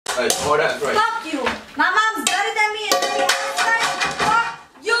Right, oh, that's right. Fuck you. My mom's better than me and every ass fuck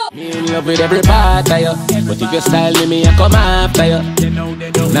you. Me in love with every part of you, but if you style me, I come after you.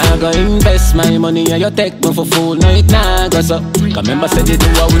 Now go invest my money and you take me for fool, no it nah go so. Cause remember said you do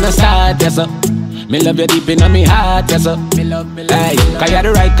what we not start, yes so. Me love you deep in my heart, yes so. Hey, cause you're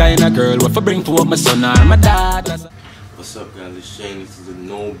the right kind of girl, what for bring for my son or my daughter. What's up, guys? It's Shane. This is the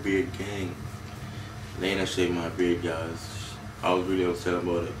No Beard Gang. Lena shaved my beard, guys. I was really upset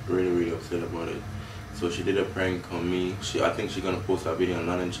about it. Really upset about it. So she did a prank on me. I think she's gonna post a video on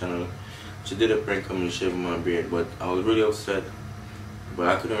London channel. She did a prank on me shaving my beard, but I was really upset. But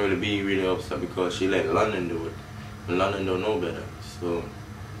I couldn't really be really upset because she let London do it. And London don't know better. So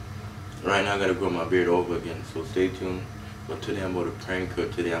right now I gotta grow my beard over again. So stay tuned. But today I'm about to prank her.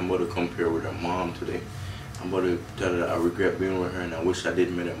 Today I'm about to compare with her mom today. I'm about to tell her that I regret being with her and I wish I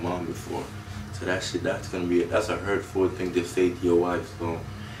didn't met her mom before. So that's a hurtful thing to say to your wife. So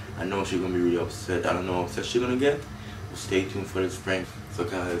I know she's gonna be really upset. I don't know how upset she's gonna get. But stay tuned for this prank. So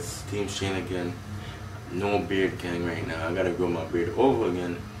guys, Team Shane again. No beard gang right now. I gotta grow my beard over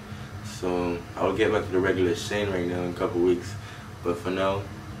again. So I'll get back to the regular Shane right now in a couple weeks. But for now,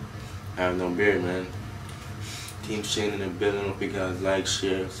 I have no beard, man. Team Shane in the building. Hope you guys like,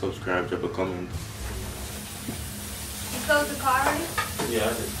 share, subscribe, drop a comment. You closed the car already? Yeah,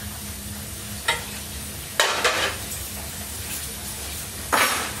 I did.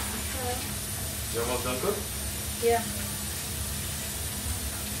 You almost done cook? Yeah.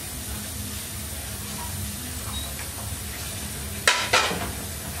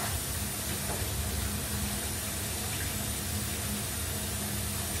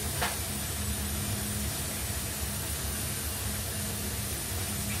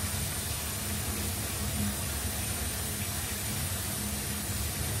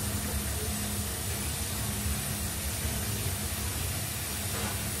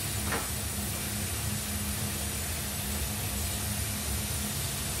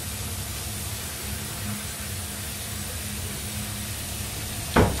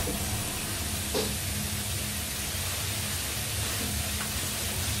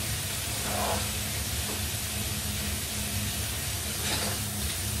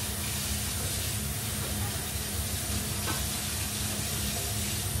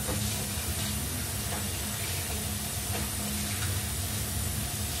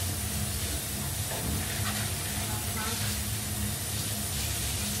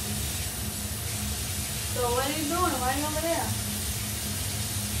 So what are you doing? Why are you over there?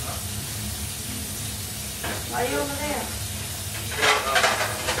 Why are you over there?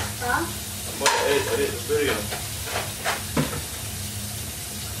 Huh? I'm about to edit the video.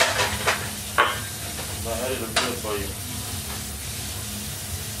 I'm about to edit the video for you.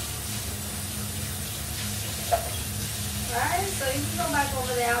 Alright, so you can go back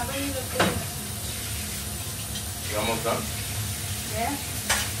over there. I'll bring you the food. You almost done? Yeah?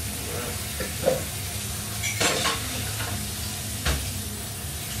 Yeah.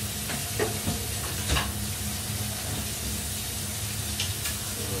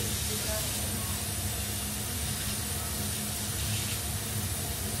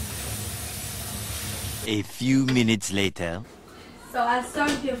 A few minutes later. So I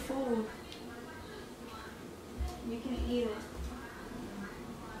served your food. You can eat it.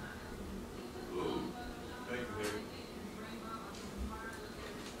 Thank you, baby.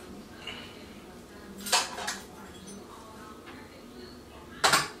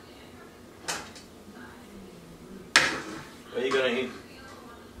 What are you gonna eat?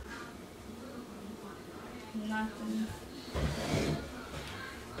 Nothing.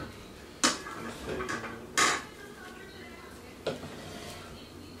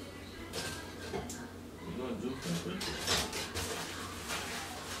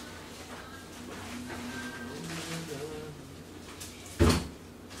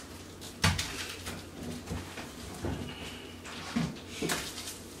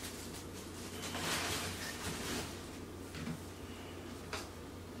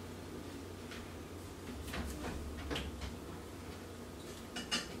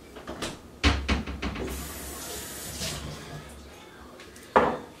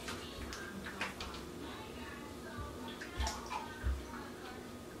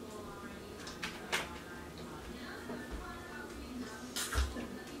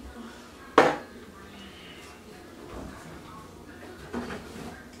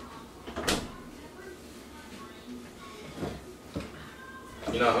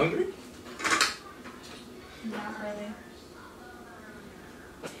 You're not hungry? Not really.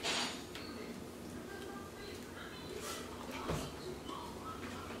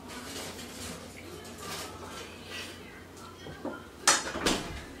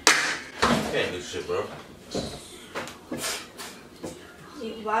 can't do shit, bro.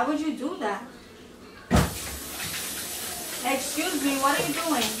 Why would you do that? Excuse me, what are you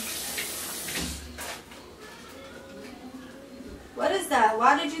doing? What is that?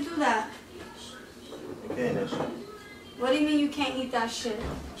 Why did you do that? You can't that shit. What do you mean you can't eat that shit?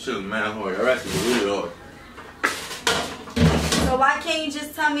 Shit was mad hard. Your rice is really hard. So why can't you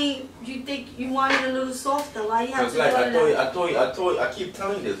just tell me you think you want it a little softer? Why you have Cause to like go to that? I keep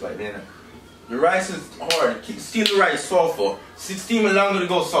telling you this, like, man. The rice is hard. Keep steam the rice softer. Steam it longer to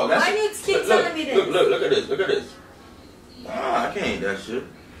go soft. That's Why do you keep telling me this? Look at this. Look at this. Nah, I can't eat that shit.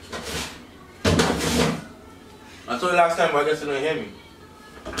 I told you last time, but I guess you didn't hear me.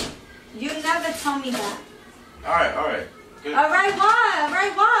 You never tell me that. Alright. Good. Alright, why?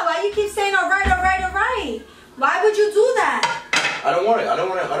 Alright, why? Why you keep saying alright? Why would you do that? I don't want it. I don't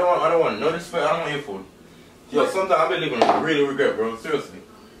want no disrespect. I don't want your food. Yo, sometimes I've been living in really regret, bro. Seriously.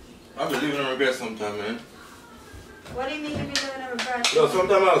 I've been living in regret sometimes, man. What do you mean you be living in regret? Yo,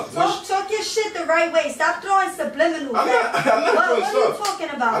 sometimes I was Talk your shit the right way. Stop throwing subliminals. I'm not throwing What are you stuff. talking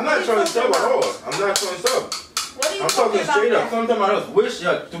about? I'm not throwing stuff at all. I'm not throwing stuff. What are you I'm talking talking about? straight up. then? Sometimes I just wish,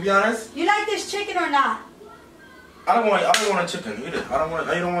 yeah, to be honest, You like this chicken or not? I don't want a chicken either. I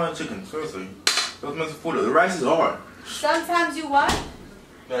don't want a chicken. Seriously. Those messy food. The rice is hard. Sometimes you what?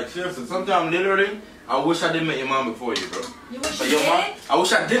 Like seriously, sometimes literally, I wish I didn't make your mom before you, bro. You wish Like you your mom, did? I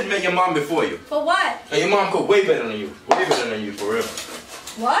wish I didn't make your mom before you. For what? And your mom cooked way better than you. Way better than you, for real.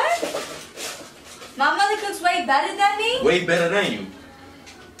 What? My mother cooks way better than me? Way better than you.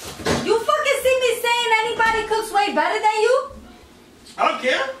 You fucking see me saying anybody cooks way better than you? I don't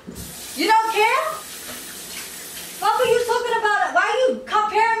care. You don't care? What were you talking about? Why are you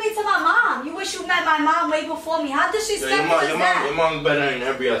comparing me to my mom? You wish you met my mom way before me. How disrespectful is that? Your mom's better in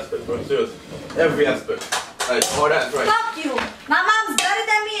every aspect, bro. Seriously. Every aspect. Like, oh, that's right. Fuck you. My mom's better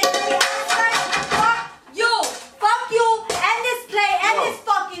than me in every aspect. Fuck you. Fuck you. End this play. End No. this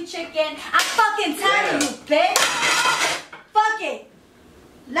fucking chicken. I'm fucking telling you, bitch. Fuck it.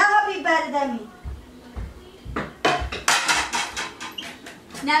 Let her be better than me.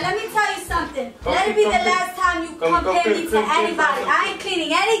 Now let me tell you something. Let it be the last time you compare me to anybody. I ain't cleaning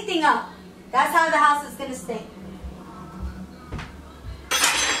anything up. That's how the house is gonna stay.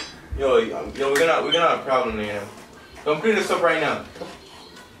 Yo, we're gonna have a problem, Leanna. Come clean this up right now.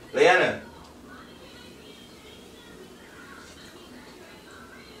 Leanna.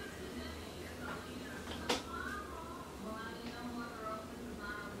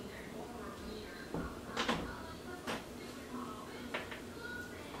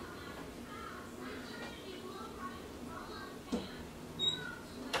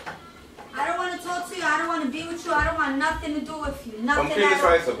 I don't want to talk to you. I don't want to be with you. I don't want nothing to do with you. Nothing Come clean this at all.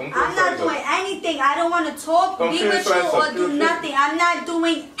 rice up. Come clean I'm this not rice doing up. anything. I don't want to talk, Come be clean with this you, rice up. or Clean do this- nothing. I'm not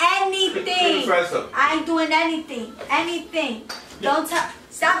doing anything. Clean this rice up. I ain't doing anything. Anything. Don't touch.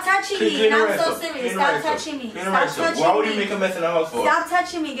 Stop touching Clean me. the And I'm rice so up. serious. Clean the Stop rice up. touching me. Clean the Stop rice up. touching Why would you me. make a mess in the house for? Stop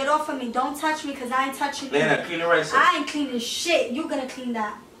touching me. Get off of me. Don't touch me because I ain't touching you. Leanna, clean the rice up. I ain't cleaning shit. You gonna clean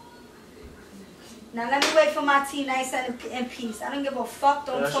that. Now let me wait for my tea nice and in peace. I don't give a fuck.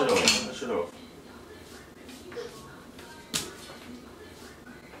 Don't That talk shit to me. off. That shit off.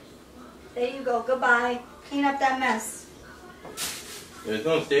 There you go. Goodbye. Clean up that mess. Yeah, it's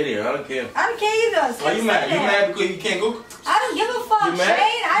gonna stay there. I don't care. I don't care either. It's Why you gonna mad? stay You there. mad because you can't cook? I don't give a fuck, You mad?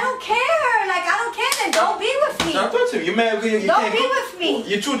 Shane. I don't care. Like, I don't care. Then don't be with me. Stop touching me. You mad because you Don't can't be cook? with me.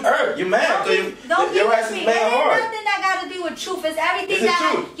 You truth hurt. You mad because Don't be your with rice me. is It bad ain't hard. nothing that got to do with truth. It's everything It's the that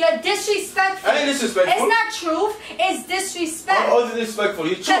truth. you're disrespectful. I ain't disrespectful. It's not truth. It's disrespect. Oh, it's disrespectful.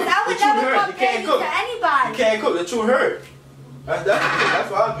 You truth. Because I would The truth never hurt. You compare can't you cook. to anybody. You can't cook. The truth hurt. That's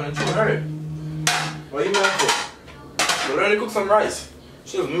what happened. The truth hurt. What you mad for? So learn to cook some rice.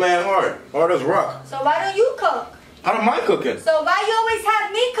 She was mad hard. Hard as rock. So why don't you cook? I don't mind cooking. So why you always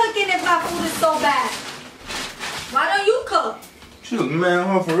have me cooking if my food is so bad? Why don't you cook? She was mad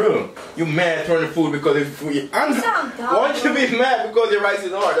hard for real. You mad turning food because of food. I'm sound dumb, Why don't you be mad because your rice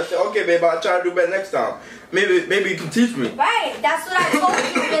is hard? I said, okay, babe, I'll try to do better next time. Maybe you can teach me. Right, that's what I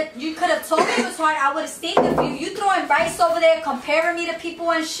told you. But you could have told me it was hard. I would have stayed with you. You throwing rice over there, comparing me to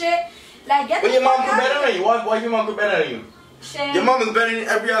people and shit. Like, get But the your mom fuck could out better of than here. you. Why your mom could better than you? Shane. Your mom is better in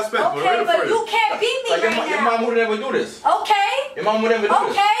every aspect. Okay, but you can't beat me like right your now. mom would never do this. Okay. Your mom would never do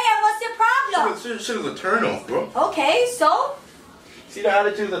Okay, and what's your problem? this. Shit is a turn off, bro. Okay, so? See, the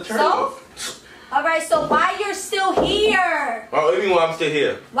attitude is a turn off. Alright, so why you're still here? Oh, even when I'm still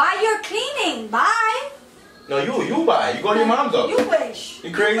here. Why you're cleaning? Bye. No, you buy. You go to your mom's house. You wish.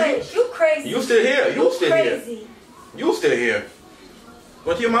 You crazy? wish. You crazy. You still here. You still here. crazy. You still here.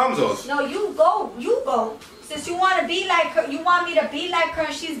 Go to your mom's house. No, you go. You go. Since you want to be like her, you want me to be like her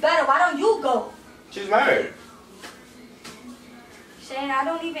and she's better, why don't you go? She's married. Shane, I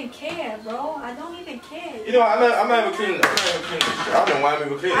don't even care, bro. I don't even care. You know, I'm not even cleaning this shit. I don't know why I'm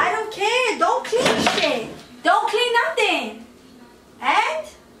even cleaning. I don't care. Don't clean shit. Don't clean nothing. And?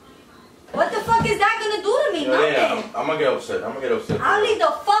 What the fuck is that gonna do to me? Nothing. Yeah, I'm gonna get upset. I'll leave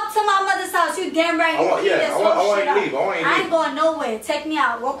the fuck to my mother's house. You damn right. I want you to leave. I ain't going nowhere. Take me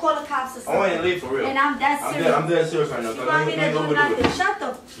out. We'll call the cops or something. I want you to leave for real. And I'm that serious. I'm dead serious right now. You want me to do nothing? Shut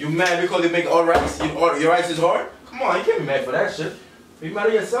the. You mad because you make all rice? Your rice is hard? Come on, you can't be mad for that shit. Be mad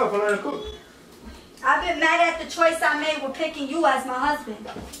at yourself and learn to cook. I've been mad at the choice I made with picking you as my husband.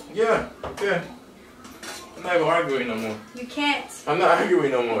 Yeah. I'm not even arguing no more. You can't. I'm not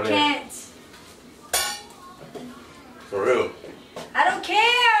arguing no more. You can't. For real. I don't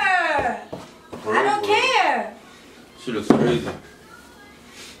care. I don't care. She looks crazy.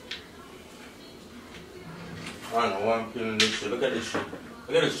 I don't know why I'm feeling this shit. Look at this shit.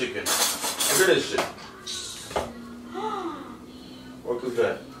 Look at this chicken. Look at this shit. What is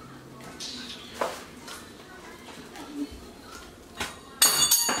that?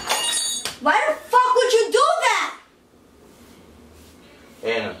 Why the fuck would you do that?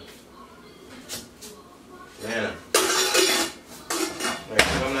 Anna. Wait,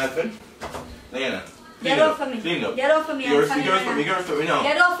 I'm laughing. Lena. Get off of me. Clean up. Get off of me. I'm funny right now. Get off of me now.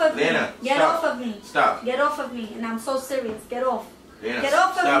 Get off of me. Lena, get stop. off of me. Stop. Get off of me. And I'm so serious. Get off. Lena, get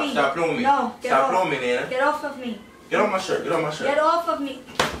off of me. Stop blowing me. No, get stop off. blowing me, Lena. Get off of me. Get off my shirt. Get off my shirt. Get off of me.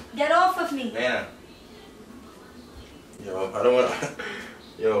 Get off of me. Lena. Yo, I don't want to.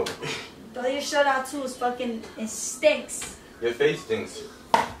 Yo. Throw your shirt out too. It's fucking. It stinks. Your face stinks.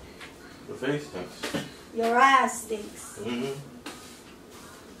 Your face stinks. Your ass stinks. Mm-hmm.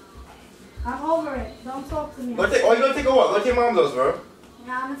 I'm over it. Don't talk to me. You gonna take a walk? Go to your mom's house, bro.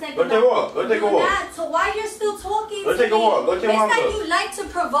 Nah, I'm gonna take Go take a walk. Go take a walk. So why you're still talking Go to take a me? walk. Go to your mom's It's house. like you like to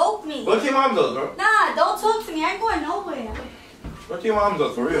provoke me. Go to your mom's house, bro. Nah, don't talk to me. I ain't going nowhere. Go to your mom's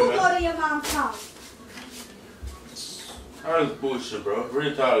house for real, You man. go to your mom's house. Tired of this bullshit, bro.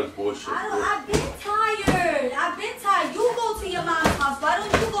 Really tired of this bullshit. I've been tired. I've been tired. You go to your mom's house. Why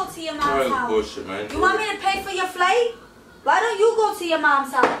don't you go to your mom's Tired of this house? bullshit, man. You want me to pay for your flight? Why don't you go to your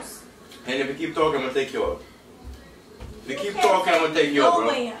mom's house? And if you keep talking, I'm gonna take you out. If you keep can't talking, I'm gonna take you out, bro.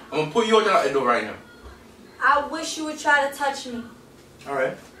 nowhere. I'm gonna put you out the door right now. I wish you would try to touch me.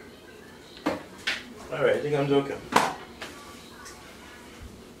 Alright. Alright, I think I'm joking.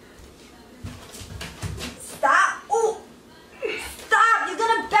 Stop. Ooh. Stop. You're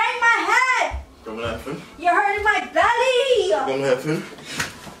gonna bang my head. I'm laughing. You're hurting my belly. I'm laughing.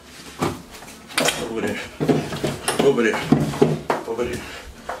 Over there. Over there. Over there.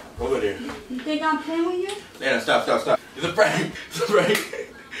 Over there. You think I'm playing with you? Lena, stop. It's a prank. It's a prank.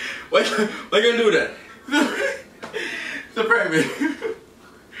 Why you gonna do that? It's a prank, babe.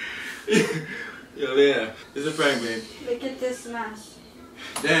 Yo, Lena, it's a prank, babe. Look at this mess.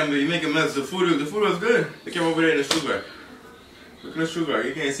 Damn, babe, you make a mess. The food was good. It came over there in the sugar. Look at the sugar.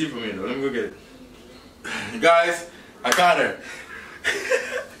 You can't see from here, though. Let me go get it. Guys, I got her.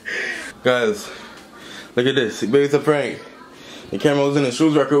 Guys, look at this. Baby, it's a prank. The camera was in the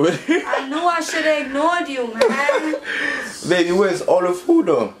shoes record with it. I knew I should have ignored you, man. Baby, where's all the food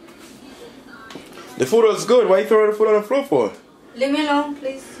though? The food was good. Why you throwing the food on the floor for? Leave me alone,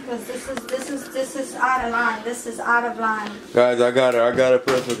 please, because this is out of line. This is out of line. Guys, I got her. I got her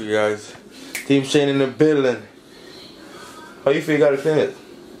perfectly, guys. Team Shane in the building. How you feel? You gotta clean it.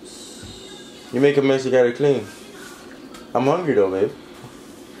 You make a mess, you gotta clean. I'm hungry though, babe.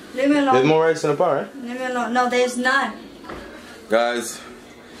 Leave me alone. There's more rice in the pot, right? Leave me alone. No, there's none. Guys,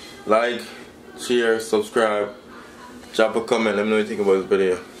 like, share, subscribe, drop a comment. Let me know what you think about this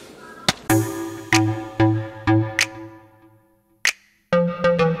video.